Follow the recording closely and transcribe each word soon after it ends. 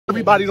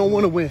Everybody don't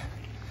want to win.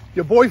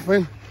 Your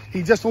boyfriend,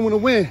 he just don't want to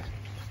win.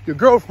 Your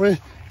girlfriend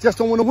just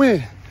don't want to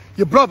win.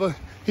 Your brother,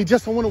 he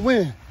just don't want to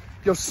win.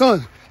 Your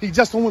son, he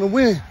just don't want to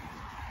win.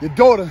 Your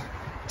daughter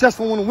just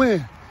don't want to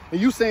win. And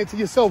you saying to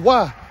yourself,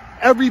 why?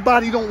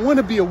 Everybody don't want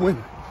to be a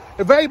winner.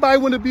 If everybody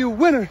want to be a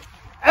winner,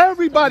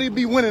 everybody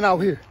be winning out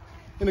here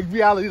in the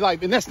reality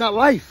life. And that's not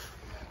life.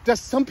 That's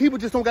some people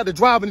just don't got the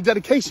drive and the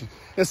dedication.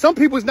 And some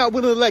people is not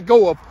willing to let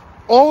go of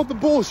all the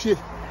bullshit,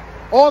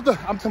 I'm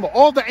talking about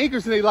all the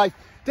anchors in their life.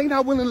 They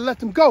not willing to let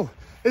them go.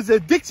 It's an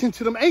addiction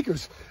to them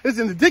anchors. It's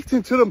an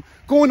addiction to them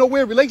going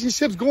nowhere,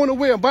 relationships, going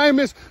nowhere,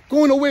 environments,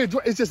 going nowhere.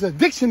 It's just an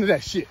addiction to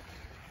that shit.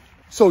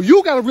 So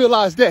you got to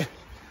realize that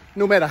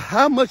no matter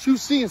how much you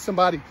see in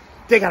somebody,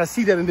 they got to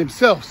see that in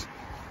themselves.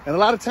 And a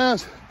lot of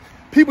times,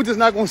 people just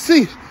not going to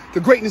see the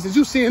greatness that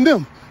you see in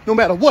them, no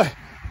matter what.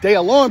 Their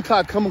alarm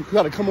clock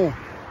got to come on.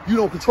 You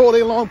don't control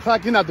their alarm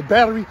clock. You're not the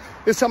battery.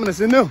 It's something that's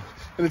in them.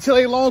 And until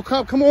their alarm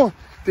clock come on,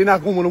 they're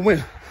not going to want to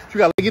win. You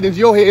got to get into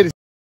your head.